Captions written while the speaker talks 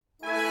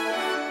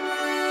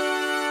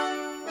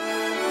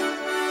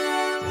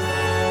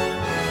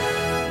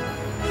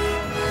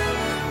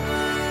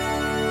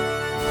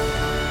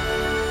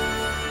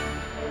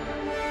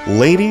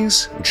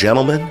Ladies,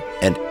 gentlemen,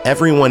 and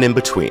everyone in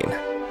between,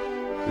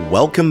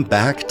 welcome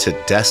back to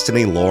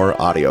Destiny Lore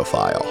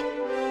Audiophile.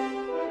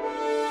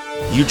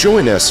 You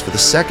join us for the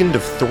second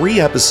of 3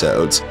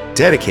 episodes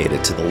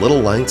dedicated to the little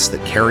lights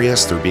that carry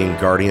us through being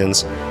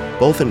guardians,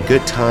 both in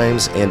good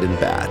times and in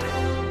bad.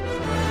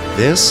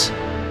 This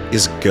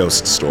is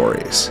Ghost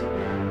Stories.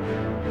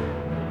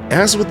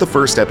 As with the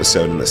first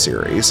episode in the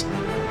series,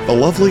 the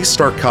lovely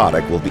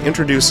Starcotic will be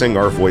introducing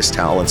our voice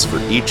talents for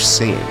each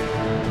scene,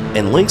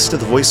 and links to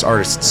the voice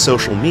artist's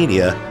social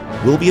media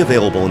will be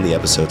available in the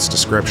episode's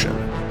description.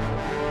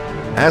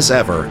 As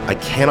ever, I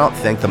cannot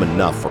thank them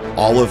enough for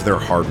all of their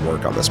hard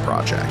work on this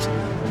project.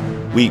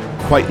 We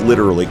quite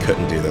literally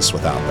couldn't do this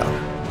without them.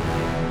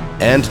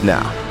 And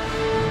now,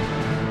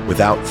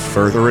 without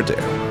further ado.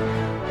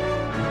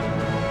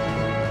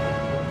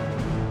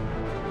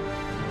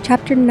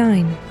 Chapter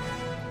 9,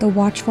 The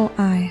Watchful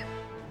Eye,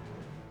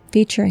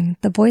 featuring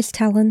the voice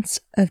talents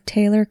of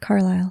Taylor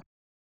Carlisle.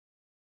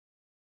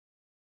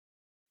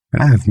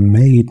 I've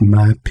made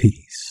my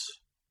peace.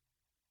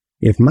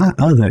 If my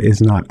other is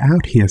not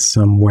out here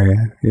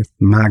somewhere, if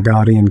my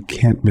guardian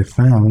can't be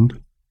found,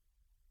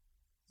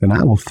 then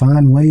I will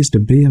find ways to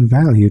be of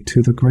value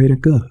to the greater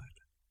good.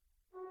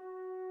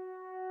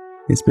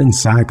 It's been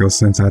cycles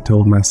since I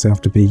told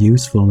myself to be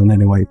useful in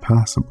any way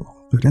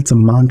possible, but it's a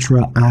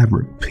mantra I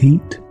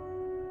repeat,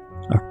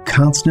 a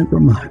constant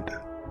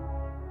reminder.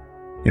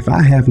 If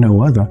I have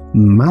no other,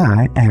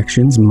 my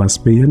actions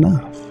must be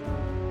enough.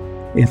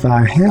 If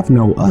I have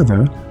no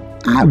other,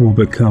 I will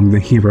become the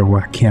hero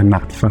I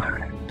cannot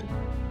find.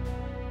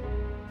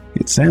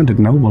 It sounded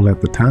noble at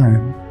the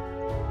time.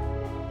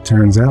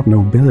 Turns out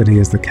nobility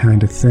is the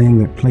kind of thing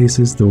that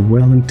places the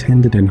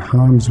well-intended in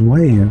harm's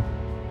way, and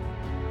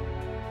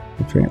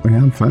apparently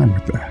I'm fine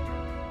with that.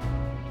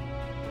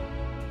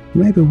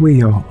 Maybe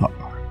we all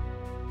are.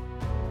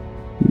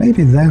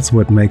 Maybe that's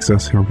what makes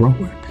us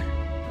heroic.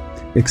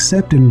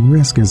 Accepting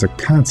risk as a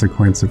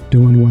consequence of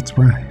doing what's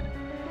right.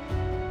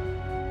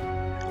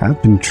 I've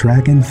been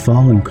tracking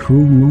fallen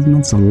crew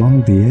movements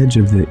along the edge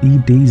of the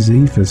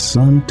EDZ for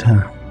some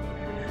time.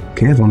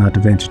 Careful not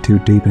to venture too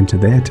deep into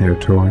their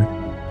territory.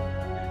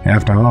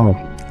 After all,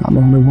 I'm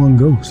only one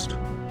ghost.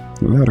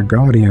 Without a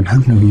guardian,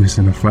 I'm no use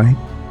in a fight.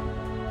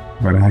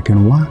 But I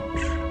can watch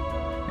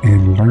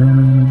and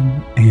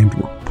learn and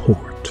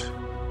report.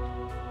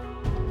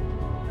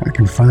 I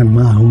can find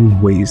my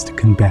own ways to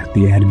combat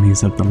the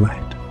enemies of the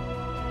light.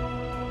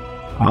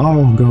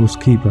 All ghosts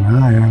keep an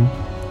eye out.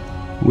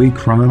 We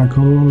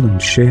chronicle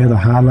and share the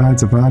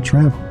highlights of our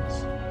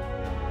travels.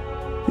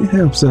 It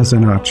helps us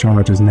in our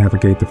charges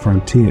navigate the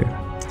frontier,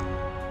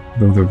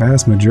 though the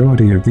vast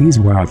majority of these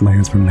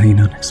wildlands remain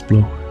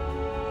unexplored.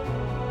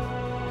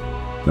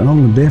 The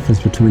only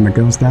difference between the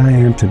ghost I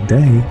am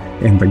today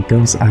and the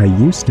ghost I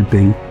used to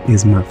be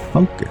is my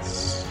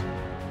focus.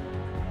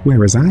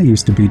 Whereas I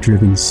used to be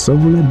driven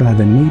solely by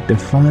the need to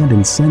find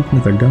and sync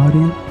with a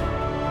guardian,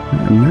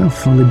 I am now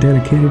fully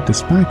dedicated to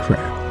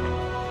spycraft,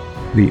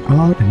 the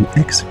art and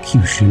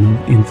execution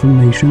of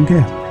information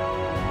gathering.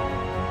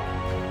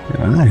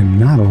 And I am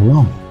not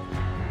alone.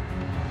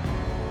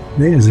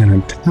 There's an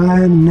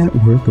entire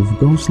network of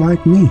ghosts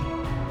like me.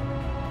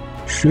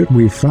 Should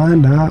we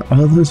find our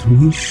others,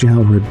 we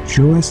shall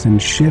rejoice and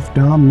shift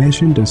our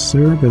mission to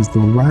serve as the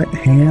right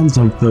hands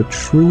of the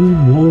true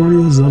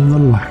warriors of the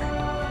light.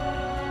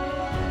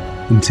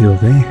 Until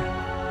then,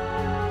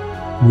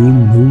 we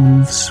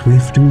move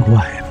swift and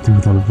quiet through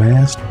the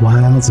vast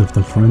wilds of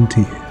the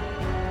frontier,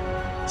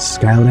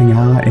 scouting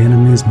our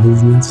enemies'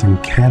 movements and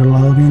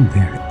cataloging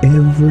their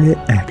every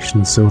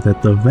action so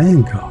that the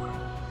Vanguard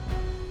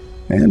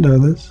and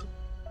others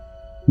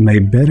may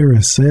better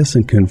assess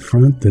and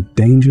confront the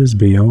dangers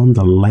beyond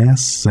the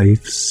last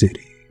safe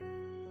city.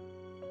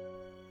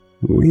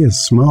 We are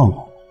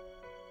small.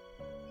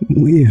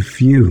 We are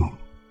few.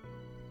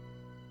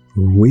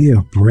 We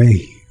are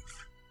brave.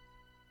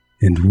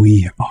 And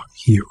we are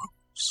heroes.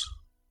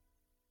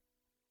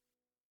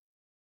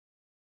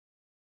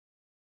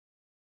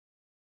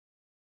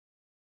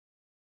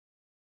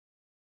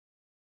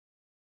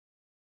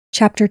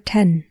 Chapter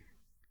 10,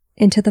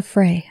 Into the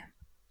Fray,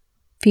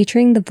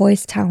 featuring the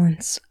voice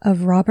talents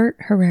of Robert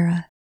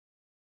Herrera.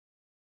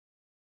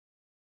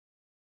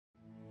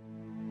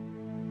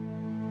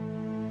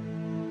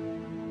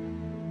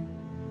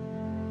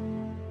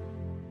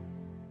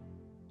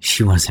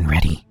 She wasn't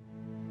ready,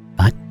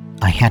 but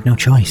I had no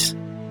choice.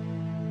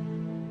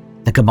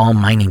 The Cabal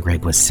mining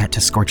rig was set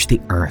to scorch the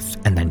earth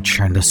and then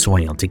churn the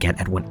soil to get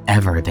at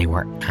whatever they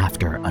were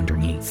after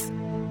underneath.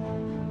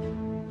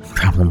 The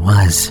problem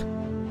was,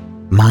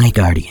 my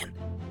guardian,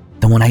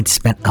 the one I'd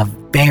spent a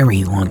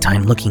very long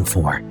time looking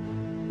for,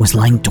 was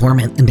lying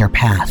dormant in their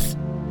path.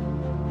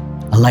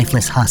 A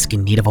lifeless husk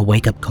in need of a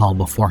wake-up call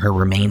before her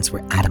remains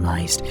were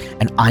atomized,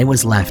 and I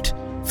was left,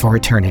 for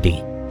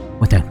eternity,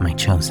 without my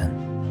chosen.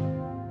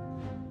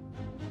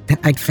 That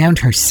I'd found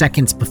her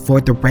seconds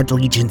before the Red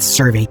Legion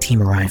survey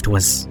team arrived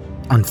was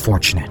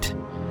unfortunate,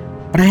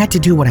 but I had to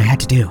do what I had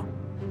to do.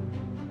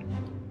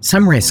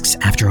 Some risks,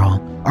 after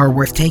all, are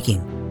worth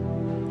taking.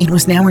 It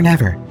was now or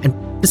never,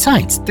 and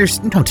besides,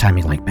 there's no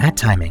timing like bad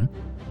timing.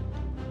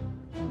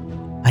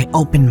 I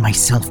opened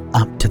myself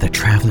up to the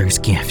traveler's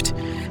gift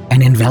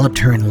and enveloped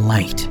her in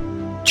light,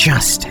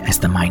 just as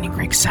the mining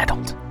rig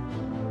settled.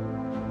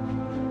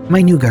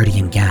 My new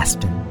guardian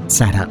gasped and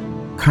sat up,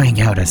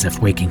 crying out as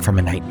if waking from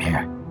a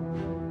nightmare.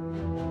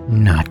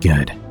 Not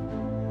good.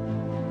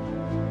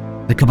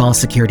 The Cabal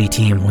security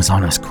team was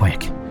on us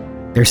quick.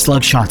 Their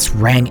slug shots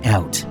rang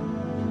out.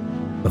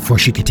 Before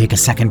she could take a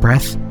second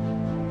breath,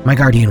 my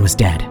guardian was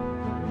dead.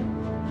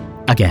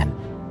 Again.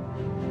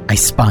 I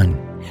spun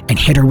and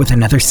hit her with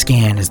another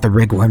scan as the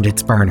rig wormed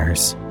its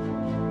burners.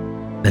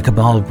 The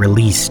Cabal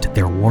released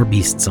their war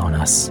beasts on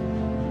us.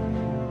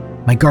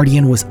 My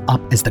guardian was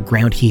up as the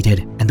ground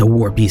heated and the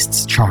war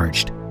beasts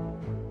charged.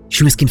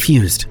 She was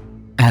confused,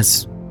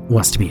 as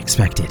was to be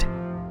expected.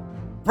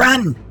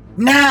 Run!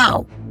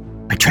 Now!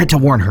 I tried to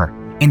warn her,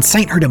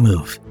 incite her to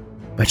move,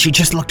 but she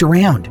just looked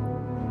around,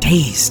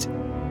 dazed,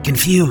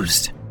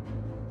 confused.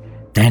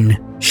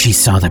 Then she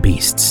saw the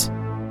beasts.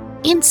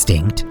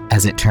 Instinct,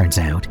 as it turns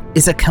out,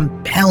 is a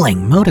compelling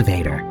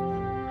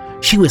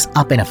motivator. She was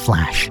up in a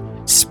flash,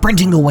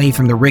 sprinting away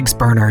from the rig's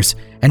burners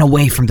and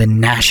away from the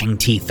gnashing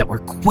teeth that were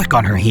quick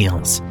on her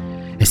heels.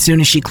 As soon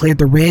as she cleared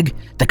the rig,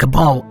 the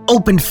Cabal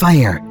opened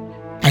fire,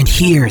 and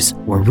here's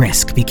where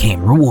risk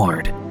became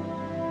reward.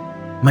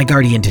 My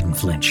guardian didn't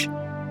flinch,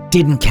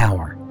 didn't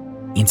cower.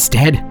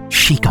 Instead,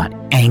 she got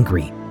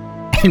angry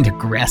and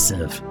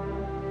aggressive.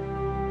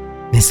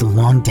 This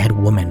long-dead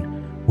woman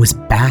was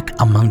back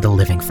among the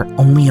living for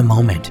only a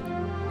moment,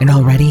 and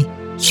already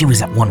she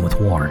was at one with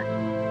war.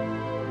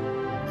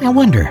 I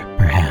wonder,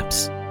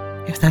 perhaps,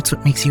 if that's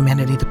what makes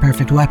humanity the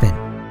perfect weapon.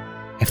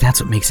 If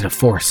that's what makes it a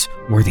force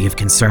worthy of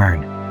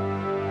concern.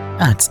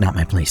 That's not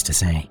my place to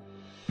say.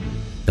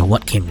 Though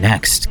what came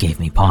next gave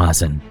me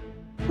pause and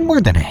more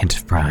than a hint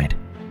of pride.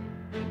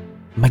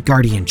 My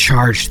guardian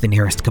charged the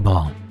nearest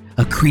Cabal,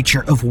 a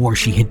creature of war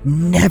she had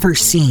never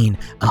seen,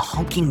 a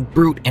hulking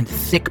brute in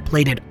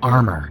thick-plated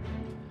armor.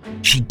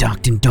 She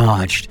ducked and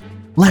dodged,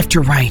 left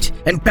to right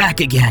and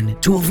back again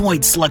to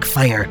avoid slug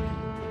fire.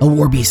 A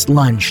warbeast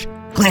lunged,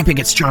 clamping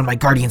its jaw on my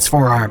guardian's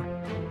forearm.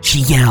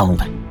 She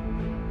yelled.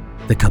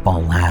 The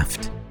Cabal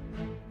laughed.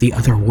 The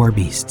other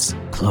warbeasts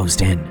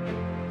closed in.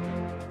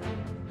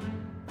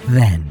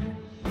 Then,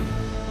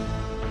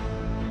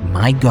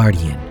 my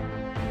guardian,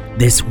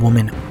 this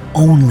woman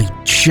only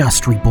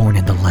just reborn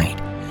in the light,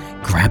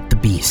 grabbed the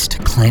beast,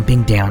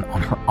 clamping down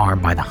on her arm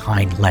by the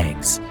hind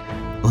legs,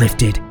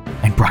 lifted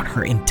and brought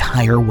her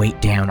entire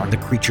weight down on the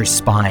creature's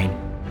spine,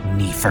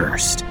 knee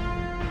first.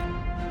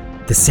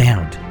 The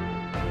sound,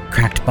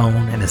 cracked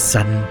bone and a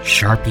sudden,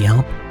 sharp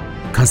yelp,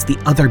 caused the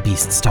other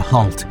beasts to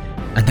halt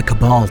and the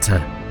Cabal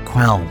to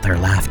quell their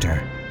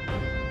laughter.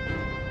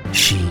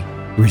 She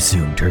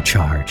resumed her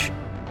charge.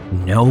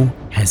 No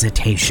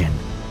hesitation.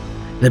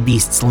 The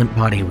beast's limp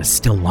body was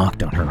still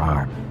locked on her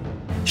arm.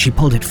 She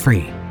pulled it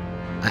free.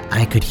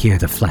 I could hear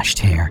the flesh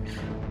tear,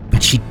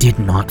 but she did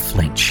not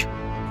flinch.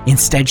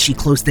 Instead, she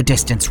closed the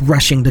distance,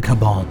 rushing the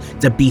Cabal,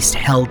 the beast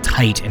held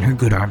tight in her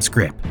good arm's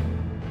grip.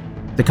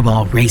 The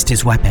Cabal raised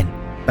his weapon,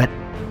 but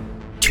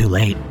too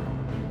late.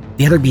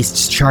 The other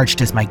beasts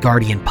charged as my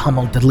guardian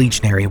pummeled the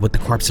legionary with the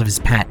corpse of his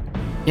pet.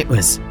 It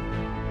was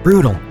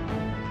brutal,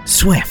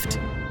 swift.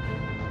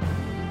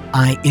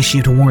 I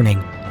issued a warning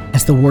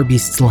as the war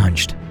beasts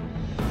lunged.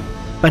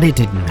 But it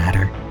didn't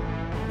matter.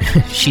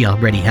 She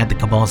already had the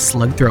Cabal's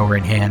slug thrower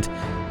in hand.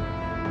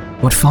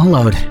 What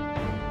followed?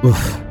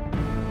 Oof.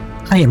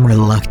 I am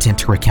reluctant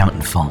to recount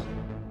in full.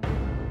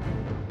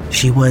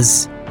 She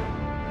was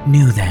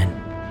new then,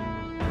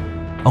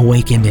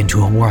 awakened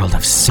into a world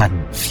of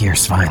sudden,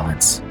 fierce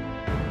violence.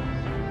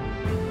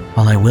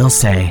 All I will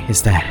say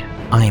is that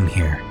I am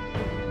here,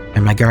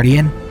 and my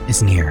guardian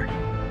is near,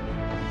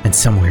 and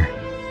somewhere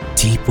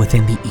deep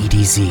within the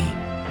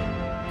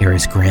EDZ, there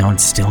is ground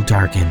still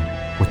darkened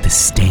with the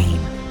stain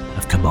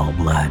of Cabal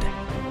blood.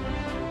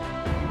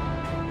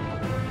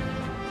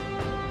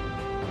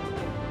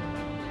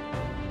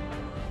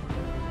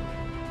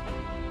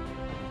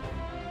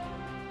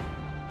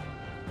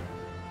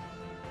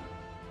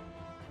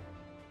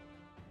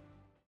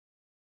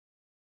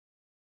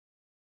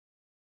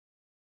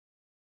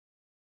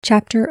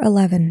 Chapter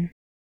 11.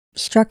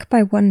 Struck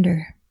by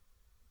Wonder.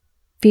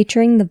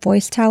 Featuring the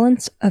voice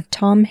talents of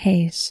Tom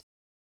Hayes.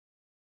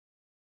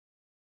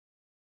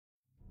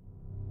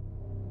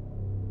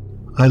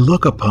 I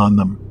look upon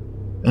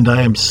them, and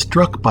I am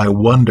struck by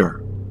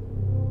wonder.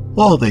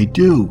 All they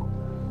do,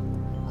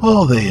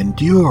 all they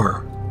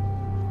endure.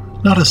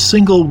 Not a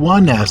single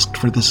one asked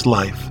for this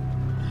life,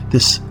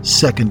 this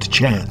second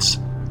chance.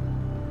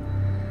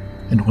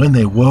 And when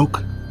they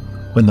woke,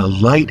 when the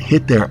light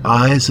hit their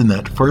eyes in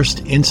that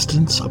first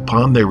instance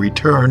upon their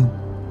return,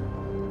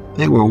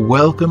 they were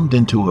welcomed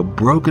into a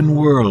broken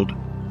world.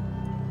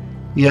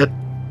 Yet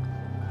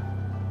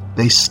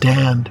they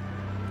stand,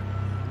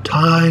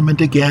 time and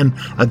again,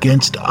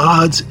 against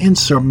odds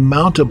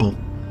insurmountable,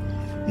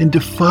 in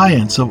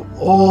defiance of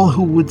all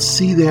who would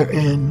see their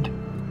end.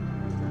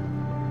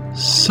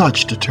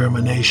 Such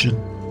determination,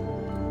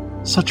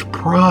 such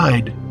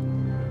pride,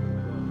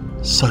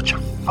 such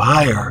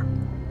fire,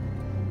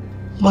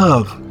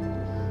 love,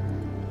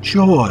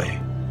 joy,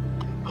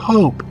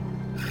 hope,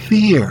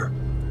 fear,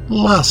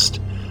 lust,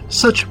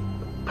 such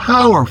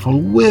powerful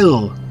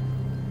will,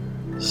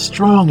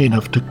 strong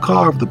enough to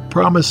carve the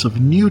promise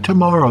of new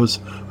tomorrows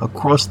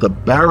across the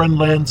barren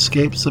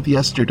landscapes of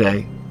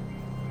yesterday.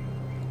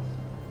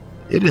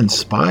 It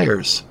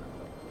inspires.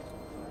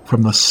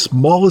 From the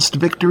smallest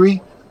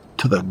victory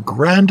to the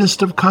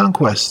grandest of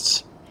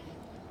conquests.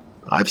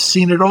 I've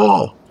seen it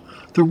all.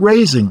 The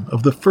raising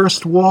of the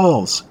first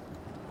walls,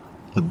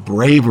 the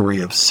bravery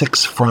of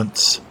 6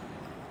 fronts,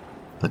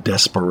 the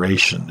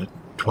desperation at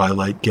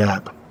Twilight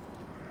Gap,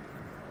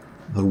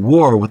 the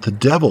war with the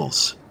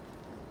devils,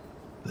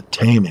 the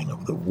taming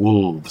of the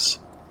wolves.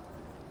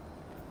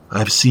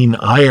 I've seen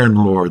Iron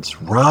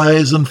Lords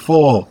rise and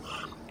fall,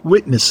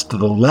 witnessed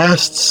the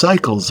last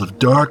cycles of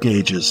Dark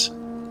Ages,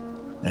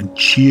 and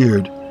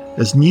cheered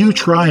as new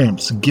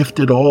triumphs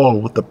gifted all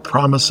with the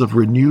promise of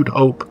renewed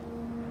hope.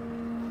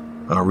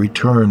 Our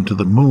return to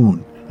the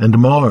moon and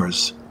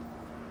Mars,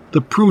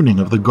 the pruning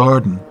of the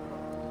garden,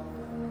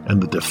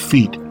 and the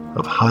defeat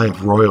of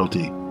Hive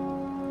royalty.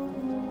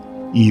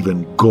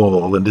 Even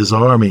Gaul and his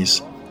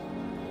armies.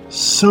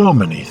 So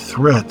many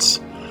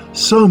threats,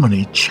 so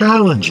many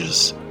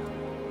challenges.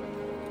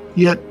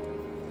 Yet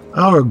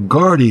our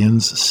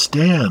guardians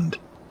stand.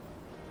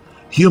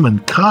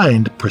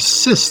 Humankind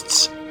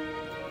persists.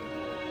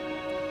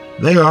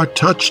 They are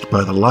touched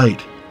by the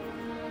light,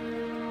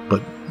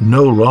 but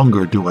no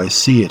longer do I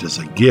see it as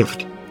a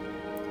gift.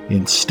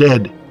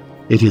 Instead,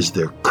 it is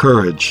their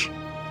courage,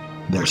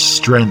 their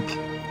strength,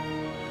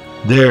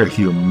 their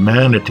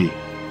humanity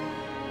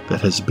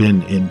that has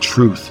been, in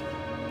truth,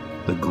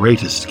 the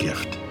greatest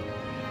gift,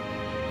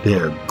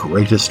 their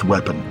greatest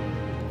weapon.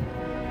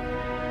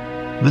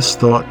 This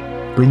thought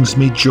brings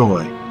me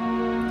joy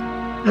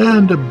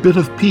and a bit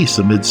of peace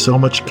amid so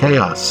much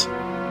chaos.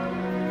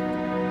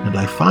 And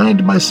I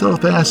find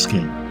myself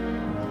asking,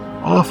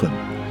 often,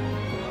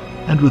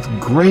 and with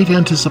great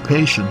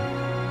anticipation,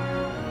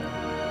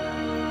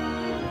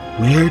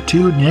 where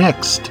to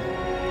next?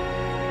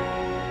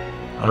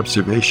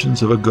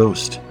 Observations of a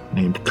ghost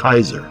named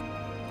Kaiser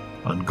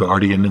on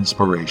Guardian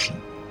Inspiration.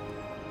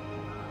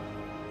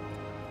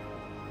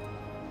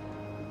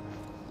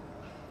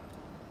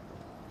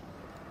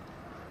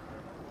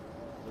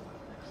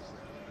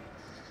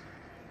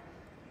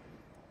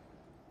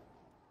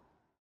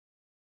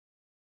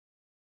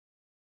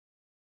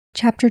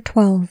 Chapter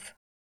 12,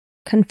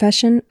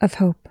 Confession of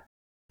Hope,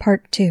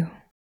 Part 2,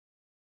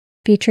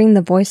 featuring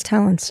the voice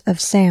talents of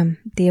Sam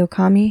the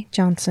Okami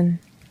Johnson.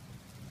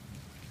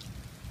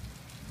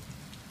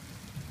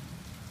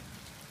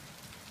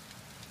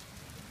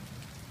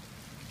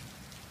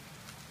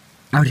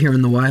 Out here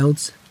in the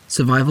wilds,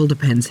 survival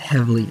depends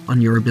heavily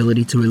on your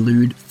ability to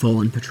elude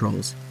fallen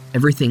patrols.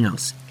 Everything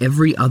else,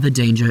 every other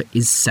danger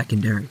is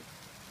secondary.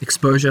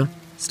 Exposure,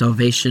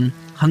 starvation,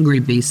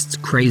 hungry beasts,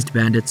 crazed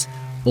bandits,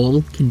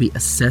 all can be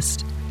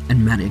assessed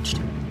and managed.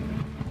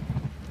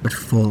 But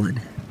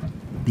Fallen,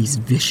 these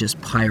vicious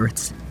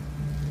pirates,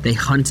 they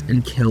hunt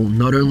and kill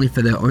not only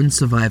for their own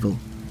survival,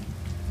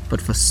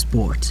 but for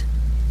sport.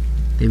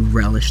 They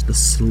relish the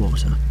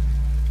slaughter.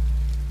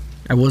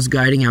 I was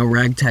guiding our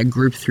ragtag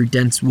group through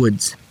dense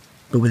woods,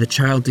 but with a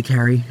child to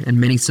carry and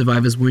many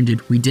survivors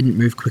wounded, we didn't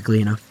move quickly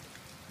enough.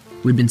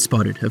 We'd been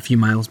spotted a few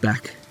miles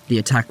back. The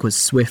attack was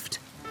swift,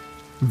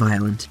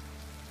 violent.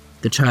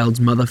 The child's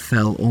mother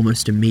fell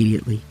almost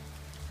immediately.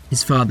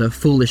 His father,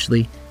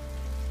 foolishly,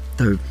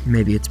 though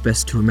maybe it's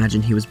best to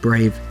imagine he was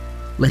brave,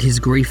 let his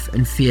grief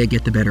and fear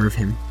get the better of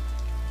him.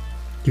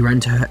 He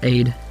ran to her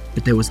aid,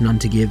 but there was none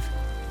to give.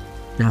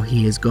 Now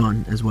he is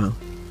gone as well.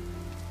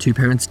 2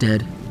 parents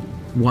dead,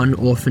 1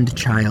 orphaned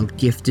child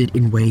gifted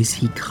in ways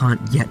he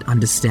can't yet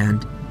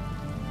understand.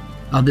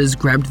 Others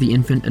grabbed the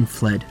infant and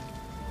fled.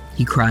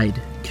 He cried,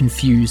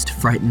 confused,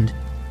 frightened.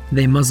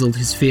 They muzzled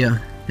his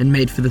fear and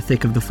made for the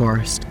thick of the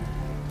forest.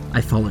 I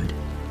followed.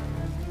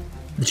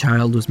 The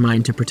child was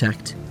mine to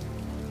protect,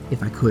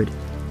 if I could.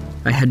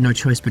 I had no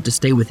choice but to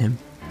stay with him.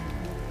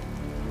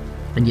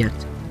 And yet,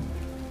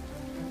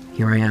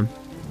 here I am.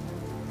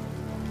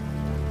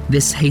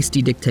 This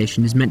hasty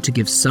dictation is meant to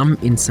give some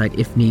insight,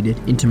 if needed,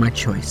 into my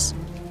choice,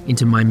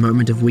 into my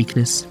moment of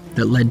weakness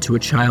that led to a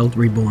child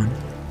reborn.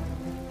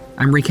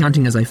 I'm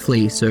recounting as I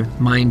flee, so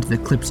mind the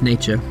clip's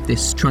nature,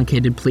 this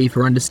truncated plea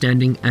for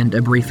understanding and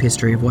a brief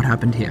history of what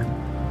happened here.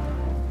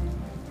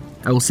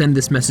 I will send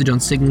this message on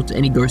signal to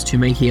any ghost who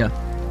may hear.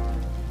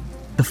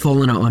 The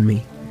Fallen are on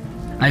me.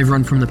 I have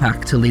run from the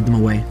pack to lead them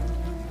away.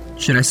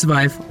 Should I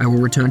survive, I will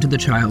return to the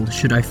child.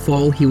 Should I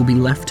fall, he will be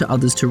left to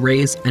others to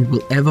raise and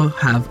will ever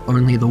have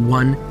only the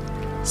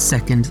 1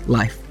 second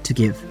life to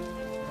give.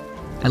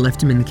 I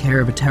left him in the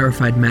care of a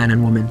terrified man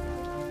and woman,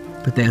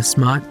 but they are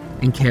smart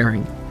and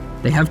caring.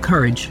 They have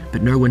courage,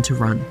 but know when to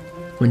run,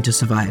 when to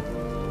survive.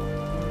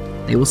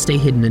 They will stay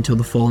hidden until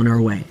the Fallen are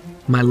away,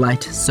 my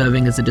light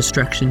serving as a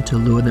distraction to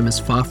lure them as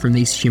far from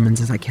these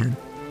humans as I can.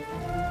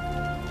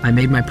 I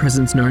made my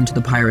presence known to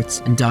the pirates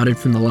and darted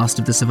from the last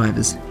of the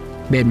survivors.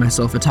 Made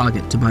myself a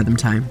target to buy them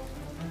time.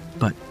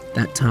 But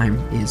that time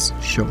is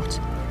short.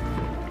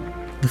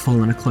 The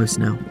Fallen are close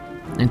now,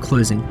 and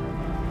closing.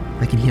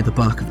 I can hear the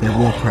bark of their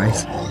war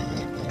cries.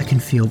 I can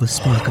feel the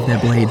spark of their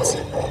blades.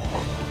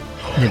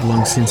 They've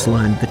long since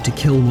learned that to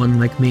kill one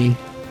like me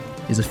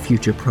is a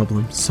future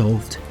problem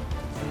solved.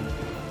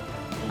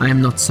 I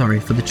am not sorry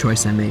for the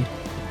choice I made.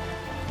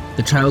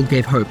 The child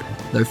gave hope,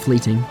 though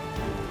fleeting.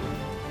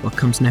 What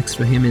comes next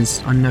for him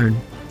is unknown.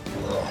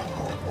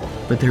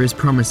 But there is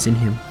promise in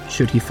him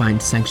should he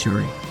find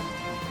sanctuary.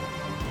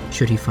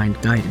 Should he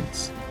find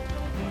guidance.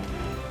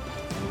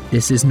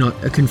 This is not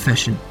a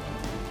confession.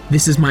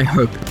 This is my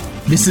hope.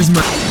 This is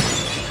my...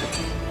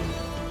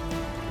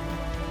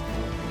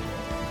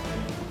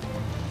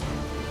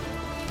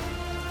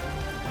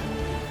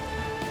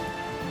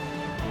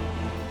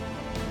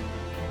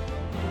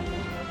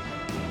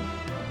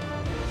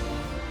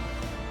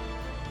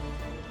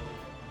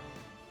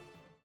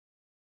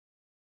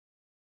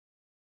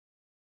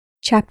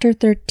 Chapter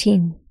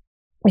 13,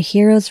 A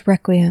Hero's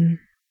Requiem,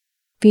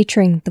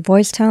 featuring the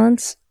voice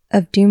talents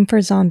of Doom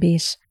for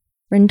Zombies,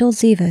 Rindel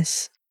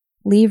Zivas,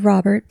 Lee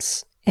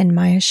Roberts, and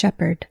Maya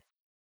Shepard.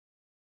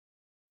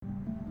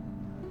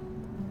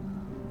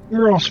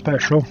 We're all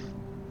special.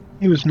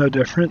 He was no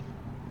different.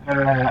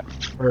 At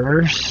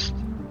first.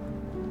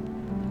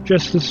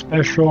 Just as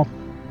special,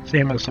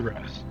 same as the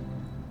rest.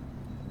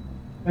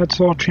 That's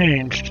all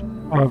changed,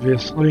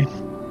 obviously.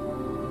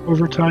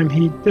 Over time,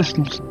 he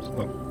distanced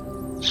himself.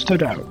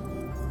 Stood out.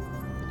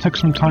 It took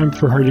some time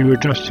for her to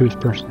adjust to his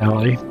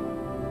personality.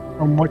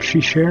 From what she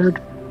shared,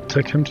 it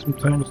took him some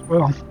time as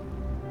well.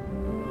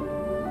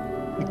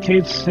 The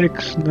Cade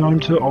Six, known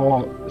to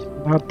all, is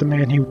not the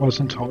man he was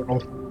in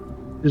total.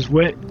 His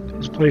wit,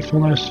 his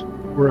playfulness,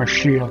 were a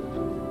shield,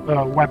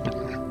 a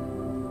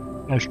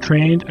weapon, as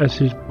trained as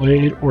his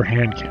blade or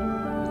hand cannon.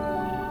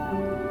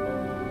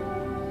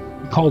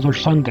 He called her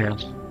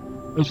Sundance.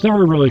 I was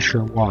never really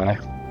sure why.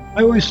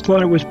 I always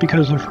thought it was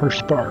because of her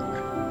spark.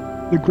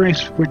 The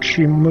grace with which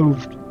she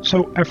moved,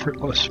 so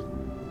effortless,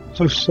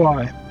 so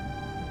sly.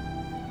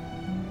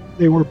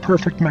 They were a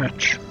perfect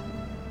match.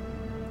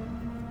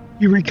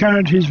 He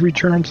recounted his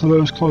return to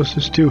those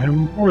closest to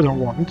him more than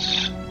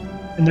once,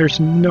 and there's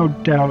no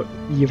doubt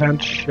the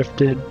events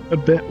shifted a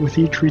bit with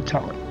each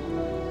retelling.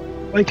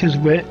 Like his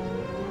wit,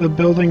 the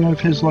building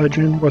of his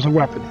legend was a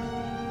weapon.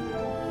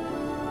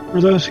 For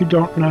those who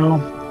don't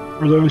know,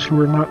 or those who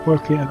were not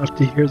lucky enough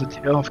to hear the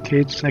tale of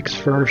Cade Six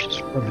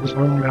first from his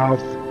own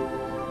mouth,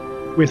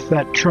 with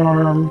that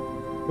charm,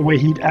 the way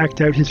he'd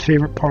act out his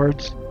favorite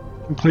parts,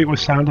 complete with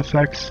sound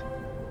effects,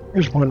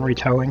 here's one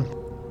retelling.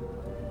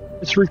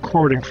 It's a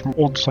recording from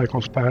old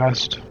cycles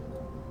past.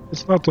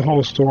 It's not the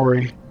whole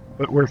story,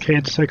 but where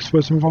Cade Six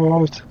was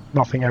involved,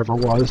 nothing ever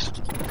was.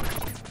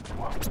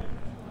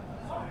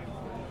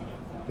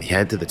 We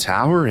head to the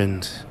tower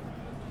and...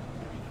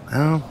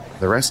 well,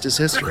 the rest is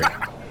history.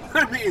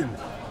 I mean,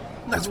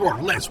 that's more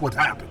or less what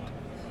happened.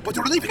 But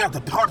you're leaving out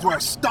the part where I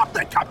stopped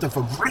that captain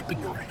from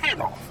ripping your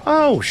head off.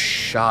 Oh,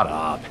 shut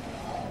up.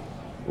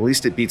 At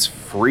least it beats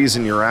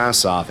freezing your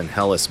ass off in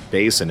Hellas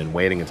Basin and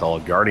waiting until a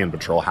Guardian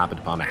patrol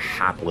happened upon a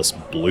hapless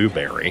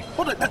blueberry.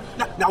 Hold on,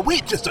 now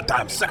wait just a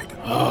damn second.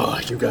 Oh,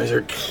 you guys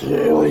are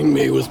killing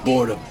me with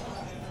boredom.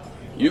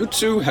 You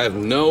two have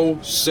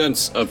no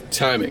sense of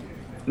timing.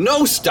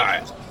 No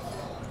style.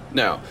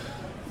 Now,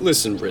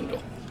 listen,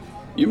 Rindel.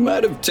 You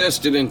might have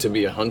tested in to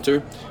be a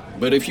hunter,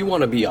 but if you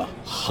want to be a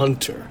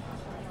hunter,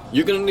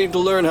 you're gonna need to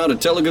learn how to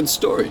tell a good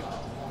story.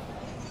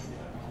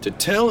 To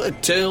tell a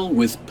tale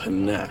with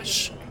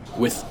panache,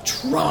 with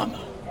drama.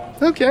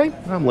 Okay,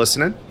 I'm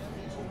listening.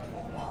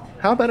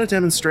 How about a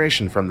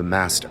demonstration from the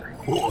master?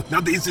 Oh,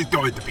 now this is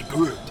going to be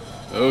good.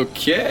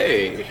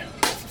 Okay.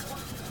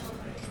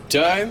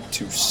 Time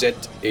to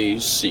set a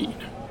scene.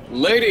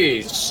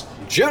 Ladies,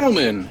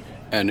 gentlemen,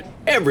 and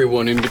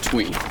everyone in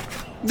between.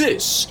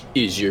 This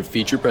is your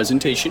feature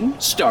presentation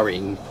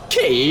starring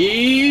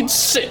Cade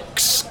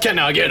Six. Can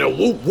I get a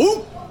whoop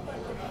whoop?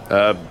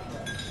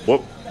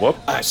 Whoop?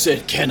 I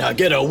said, can I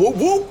get a whoop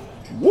whoop?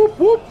 Whoop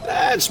whoop.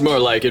 That's more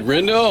like it,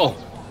 Rindel.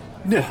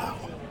 Now,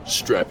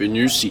 strap in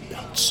your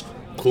seatbelts,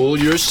 pull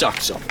your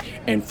socks up,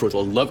 and for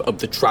the love of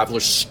the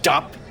traveler,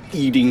 stop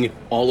eating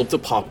all of the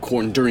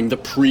popcorn during the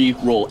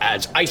pre-roll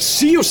ads. I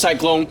see you,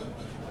 Cyclone.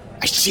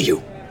 I see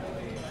you.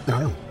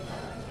 Oh.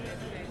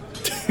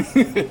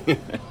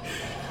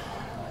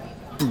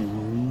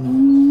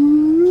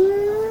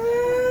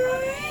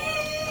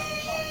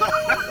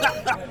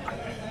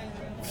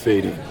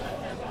 Fading.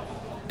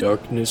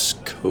 Darkness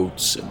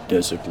coats a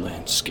desert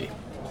landscape.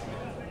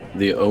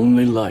 The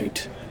only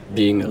light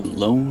being a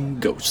lone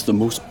ghost, the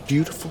most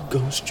beautiful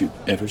ghost you've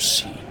ever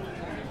seen,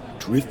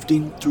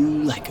 drifting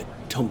through like a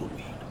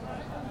tumbleweed.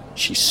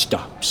 She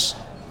stops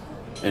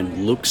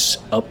and looks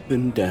up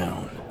and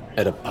down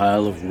at a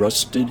pile of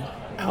rusted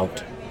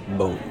out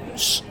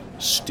bones,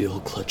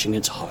 still clutching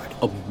its heart.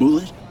 A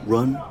bullet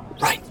run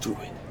right through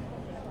it.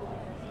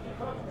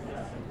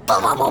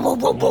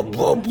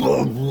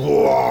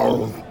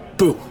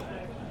 Boom!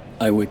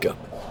 I wake up.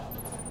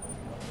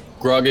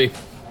 Groggy,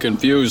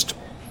 confused,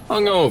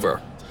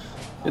 hungover.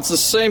 It's the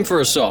same for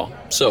us all,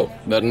 so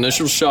that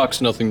initial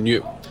shock's nothing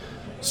new.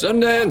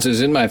 Sundance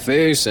is in my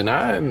face and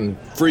I'm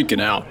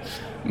freaking out.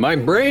 My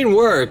brain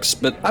works,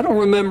 but I don't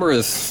remember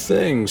a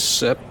thing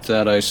except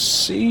that I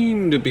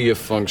seem to be a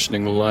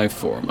functioning life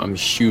form. I'm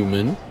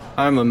human,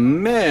 I'm a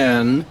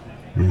man,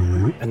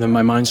 and then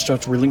my mind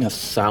starts reeling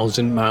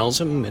 1,000 miles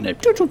a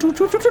minute.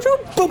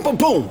 Boom, boom,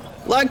 boom!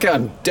 Like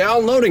I'm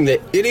downloading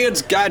the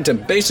Idiot's Guide to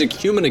Basic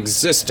Human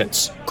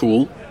Existence.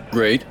 Cool,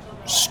 great,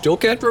 still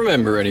can't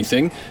remember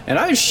anything, and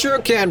I sure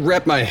can't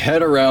wrap my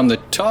head around the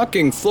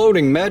talking,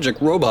 floating magic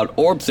robot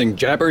orb thing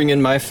jabbering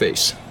in my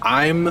face.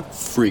 I'm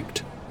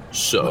freaked.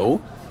 So,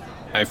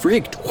 I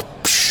freaked.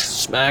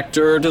 Smacked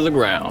her to the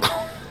ground.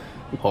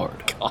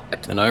 Hard.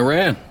 And I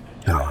ran.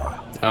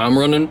 I'm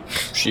running,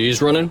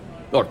 she's running,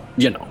 or,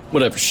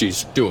 whatever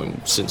she's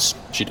doing since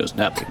she doesn't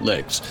have the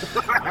legs.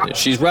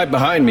 She's right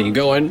behind me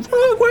going,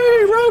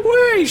 wrong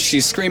way.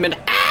 She's screaming,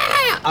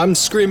 ah! I'm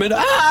screaming,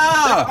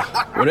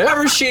 ah!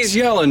 Whatever she's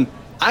yelling,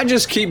 I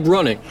just keep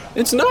running.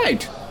 It's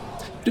night.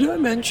 Did I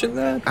mention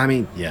that? I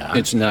mean, yeah.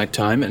 It's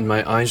nighttime and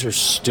my eyes are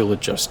still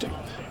adjusting.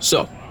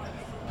 So,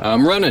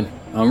 I'm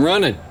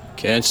running,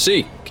 can't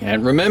see,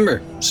 can't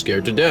remember,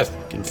 scared to death,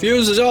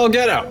 confused as all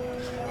get out.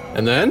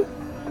 And then,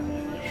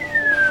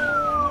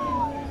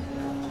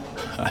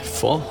 I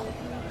fall.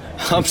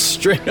 I'm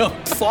straight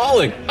up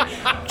falling,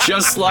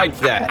 just like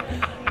that.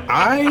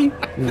 I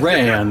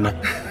ran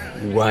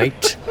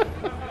right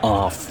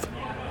off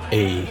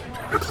a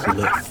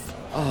cliff.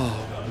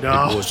 Oh,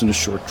 no. It wasn't a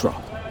short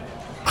drop.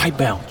 I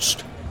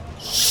bounced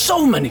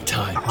so many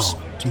times.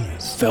 Oh,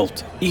 jeez.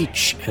 Felt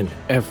each and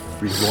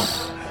every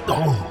one.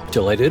 Oh.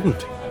 Till I didn't.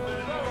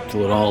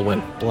 Till it all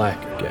went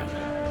black again.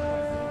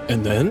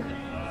 And then,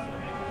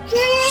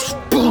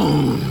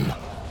 boom!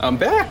 I'm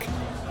back.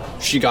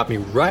 She got me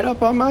right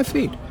up on my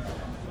feet.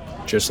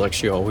 Just like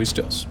she always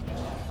does.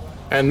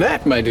 And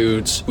that, my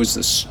dudes, was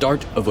the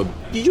start of a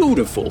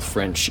beautiful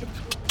friendship.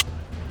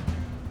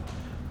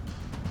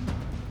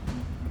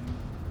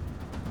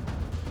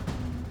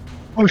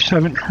 Most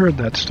haven't heard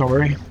that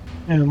story,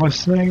 and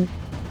listening,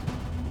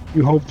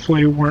 you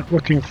hopefully weren't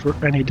looking for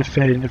any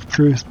definitive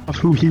truth of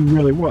who he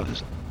really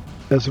was,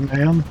 as a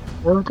man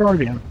or a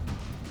guardian.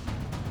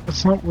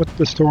 That's not what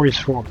the story's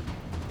for.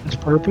 Its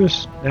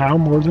purpose, now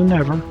more than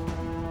ever,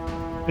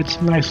 fits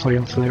nicely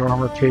into the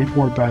armor Cade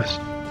wore best.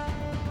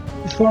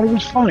 He thought it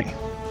was funny.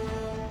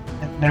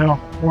 And now,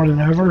 more than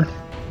ever,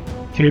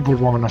 Cade would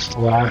want us to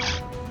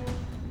laugh.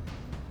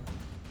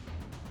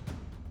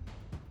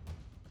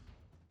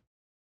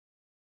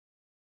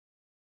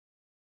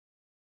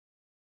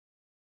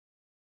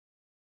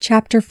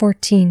 Chapter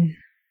 14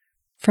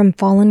 From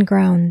Fallen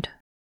Ground,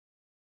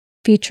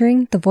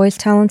 featuring the voice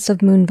talents of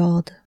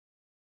Moonvald.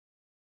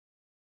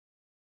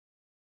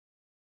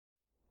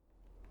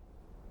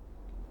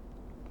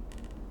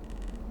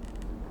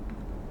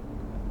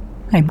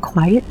 I am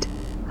quiet.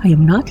 I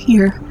am not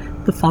here.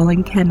 The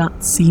fallen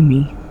cannot see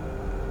me.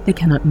 They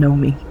cannot know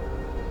me.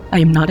 I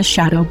am not a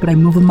shadow, but I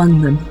move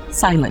among them,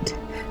 silent,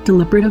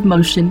 deliberate of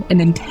motion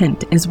and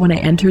intent as when I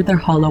entered their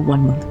hollow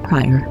 1 month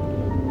prior.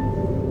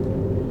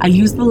 I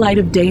use the light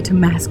of day to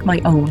mask my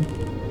own,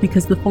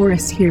 because the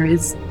forest here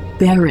is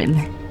barren.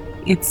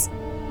 It's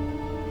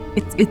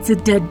a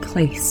dead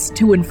place,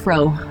 to and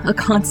fro, a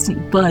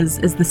constant buzz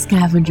as the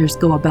scavengers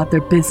go about their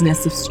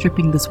business of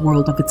stripping this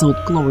world of its old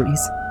glories.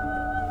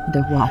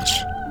 And I watch.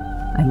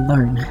 I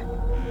learn.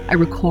 I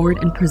record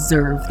and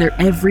preserve. Their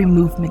every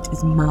movement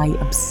is my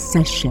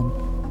obsession.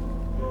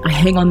 I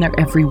hang on their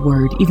every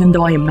word, even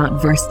though I am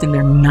not versed in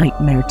their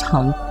nightmare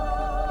tongue.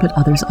 But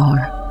others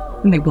are,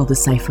 and they will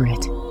decipher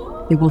it.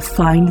 They will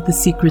find the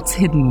secrets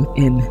hidden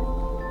within.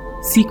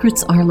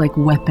 Secrets are like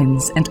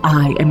weapons, and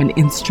I am an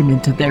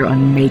instrument of their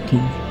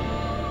unmaking.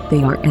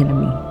 They are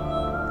enemy.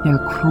 They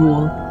are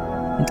cruel,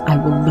 and I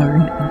will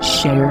learn and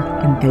share,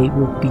 and they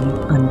will be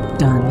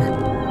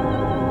undone.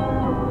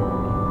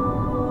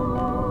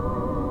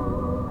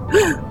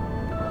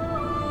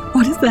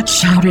 What is that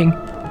shouting?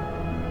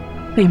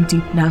 I am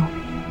deep now,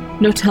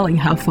 no telling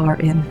how far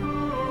in.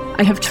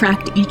 I have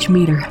tracked each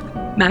meter,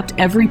 mapped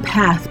every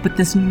path, but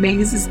this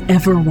maze is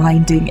ever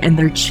winding, and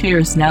their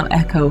cheers now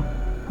echo,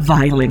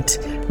 violent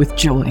with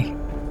joy.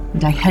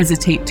 And I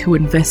hesitate to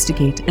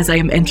investigate as I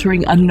am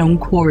entering unknown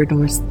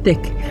corridors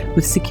thick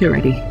with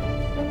security.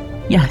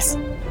 Yes,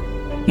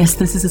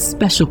 this is a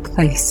special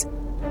place,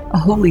 a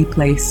holy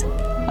place,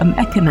 a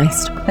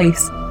mechanized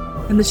place,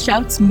 and the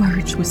shouts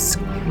merge with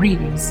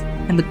screams,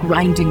 and the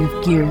grinding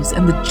of gears,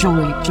 and the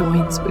joy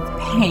joins with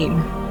pain.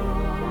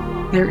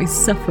 There is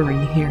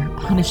suffering here,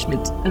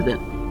 punishment,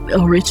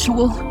 a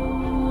ritual?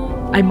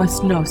 I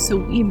must know, so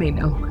we may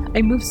know.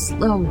 I move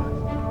slow,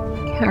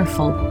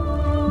 careful,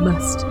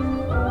 must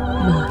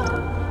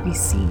not be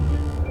seen,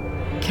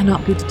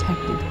 cannot be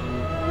detected,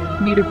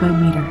 meter by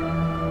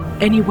meter,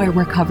 anywhere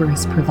where cover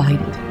is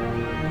provided.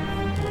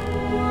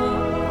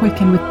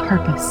 Quick and with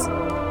purpose,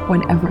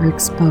 whenever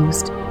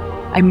exposed,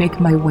 I make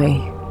my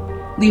way,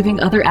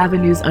 leaving other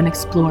avenues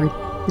unexplored,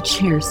 The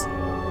cheers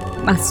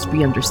must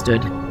be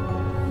understood.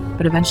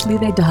 But eventually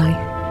they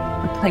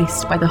die,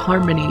 replaced by the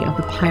harmony of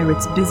the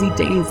pirates' busy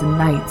days and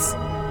nights.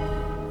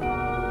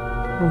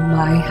 Oh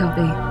my, how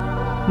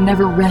they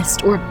never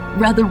rest, or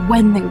rather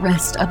when they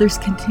rest, others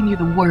continue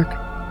the work,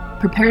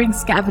 preparing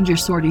scavenger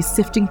sorties,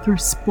 sifting through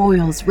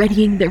spoils,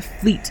 readying their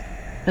fleet,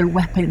 their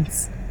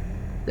weapons,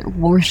 their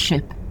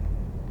warship.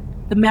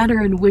 The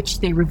manner in which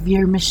they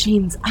revere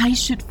machines. I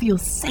should feel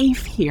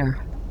safe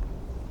here.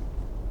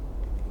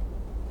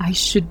 I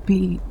should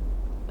be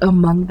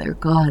among their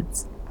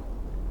gods.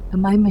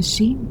 Am I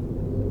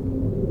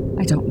machine?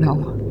 I don't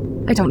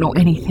know. I don't know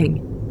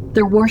anything.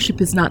 Their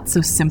worship is not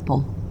so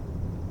simple.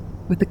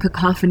 With the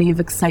cacophony of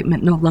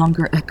excitement no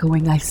longer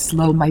echoing, I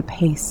slow my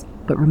pace,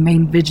 but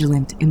remain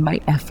vigilant in my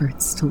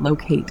efforts to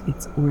locate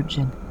its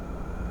origin.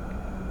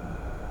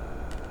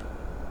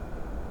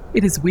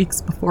 It is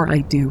weeks before I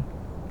do.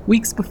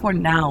 Weeks before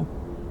now.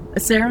 A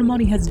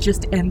ceremony has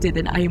just ended,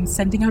 and I am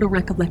sending out a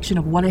recollection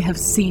of what I have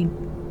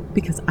seen,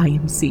 because I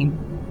am seen.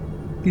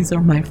 These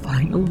are my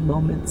final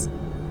moments.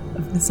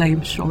 Of this I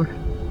am sure.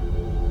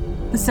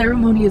 The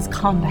ceremony is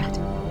combat,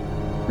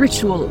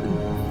 ritual,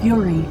 and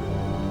fury.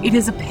 It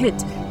is a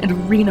pit and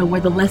arena where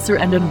the lesser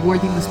and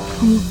unworthy must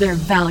prove their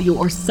value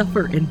or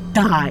suffer and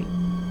die.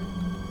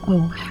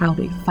 Oh, how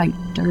they fight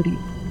dirty.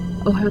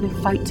 Oh, how they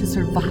fight to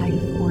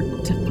survive or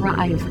to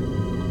thrive.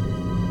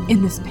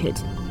 In this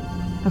pit,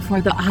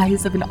 before the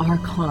eyes of an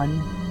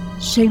Archon,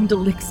 shamed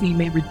Elixni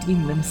may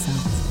redeem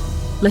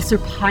themselves. Lesser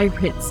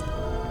pirates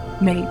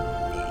may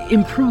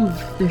improve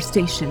their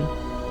station,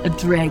 a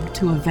dreg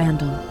to a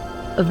vandal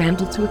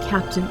to a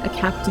captain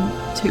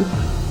to...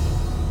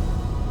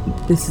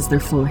 This is their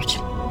forge,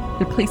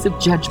 their place of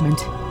judgment,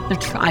 their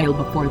trial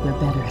before their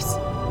betters.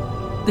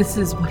 This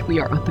is what we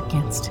are up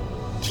against.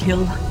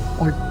 Kill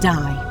or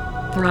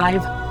die,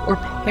 thrive or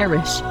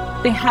perish.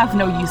 They have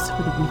no use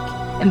for the weak,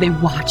 and they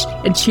watch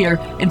and cheer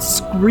and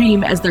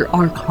scream as their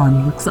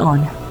Archon looks on.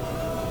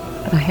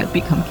 But I have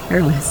become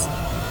careless.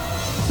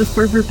 The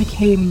fervor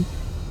became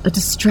a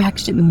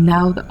distraction, and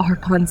now the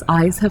Archon's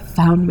eyes have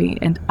found me,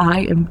 and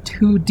I am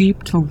too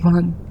deep to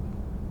run.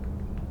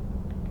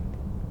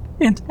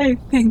 And I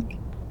think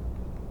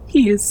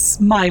he is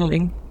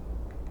smiling.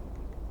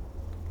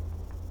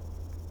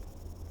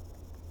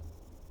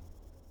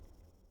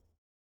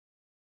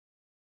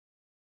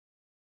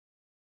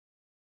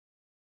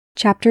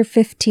 Chapter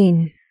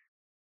 15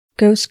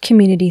 Ghost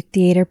Community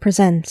Theater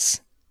presents,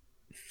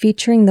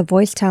 featuring the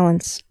voice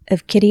talents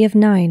of Kitty of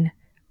Nine,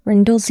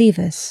 Rindle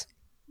Zivas,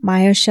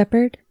 Maya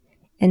Shepard,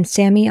 and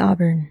Sammy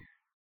Auburn.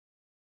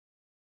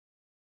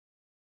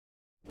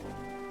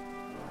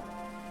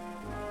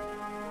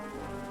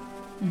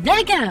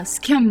 The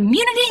Ghost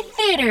Community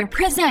Theater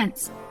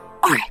presents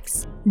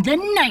Oryx, the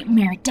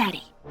Nightmare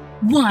Daddy.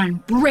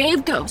 One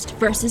brave ghost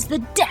versus the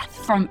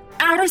death from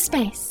outer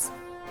space.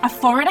 A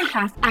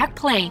 4.5-act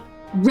play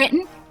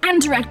written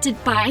and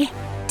directed by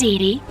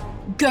Dee,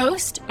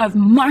 Ghost of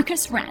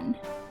Marcus Wren.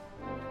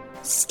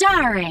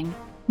 Starring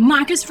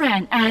Marcus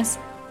Wren as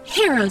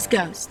Hero's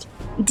Ghost,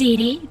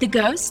 Dee the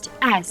Ghost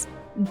as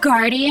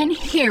Guardian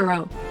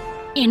Hero,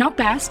 Enoch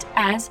Best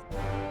as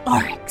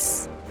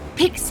Oryx,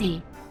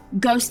 Pixie,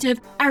 Ghost of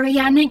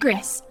Ariane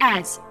Gris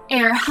as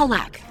Air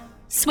Halak,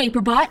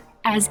 Sweeperbot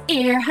as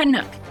Air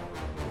Hanuk,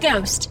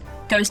 Ghost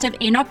of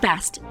Enoch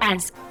Best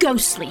as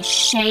Ghostly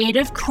Shade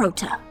of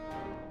Crota.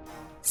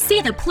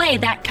 See the play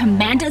that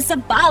Commander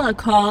Zabala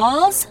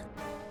calls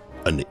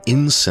an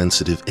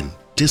insensitive and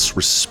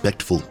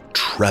disrespectful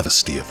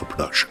travesty of a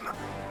production,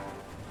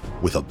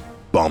 with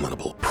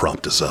abominable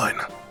prop design.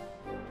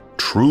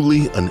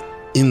 Truly an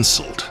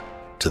insult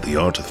to the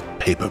art of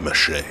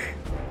papier-mâché.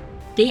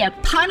 The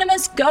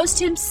eponymous ghost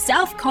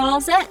himself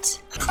calls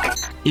it.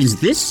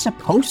 Is this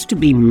supposed to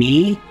be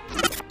me?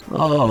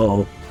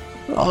 Oh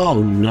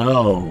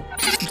no.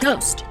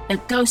 Ghost, the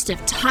ghost of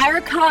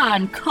Tyra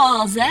Khan,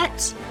 calls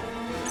it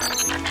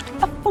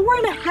a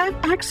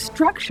 4.5-act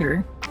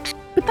structure.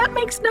 But that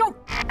makes no...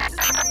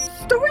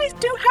 Stories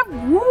do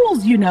have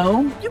rules, you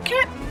know. You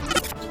can't...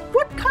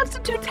 What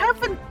constitutes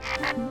having...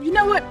 You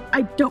know what?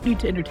 I don't need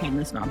to entertain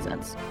this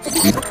nonsense.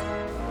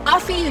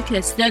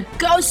 Ophiuchus, the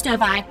ghost of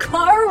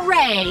Ikora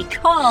Ray,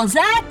 calls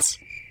it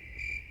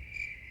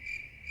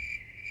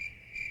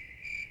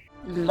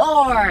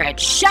Lord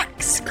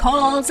Shax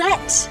calls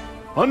it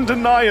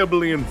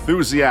undeniably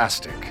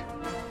enthusiastic.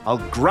 I'll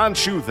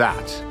grant you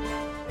that.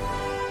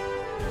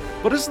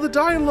 But is the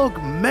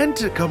dialogue meant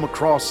to come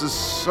across as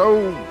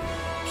so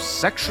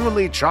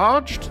sexually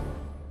charged?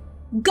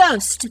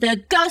 Ghost,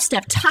 the ghost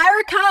of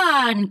Tyra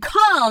Khan,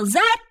 calls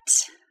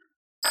it...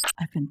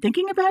 I've been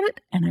thinking about it,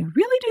 and I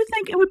really do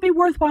think it would be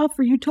worthwhile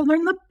for you to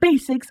learn the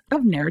basics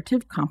of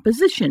narrative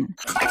composition.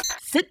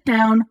 Sit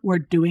down, we're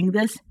doing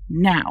this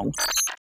now.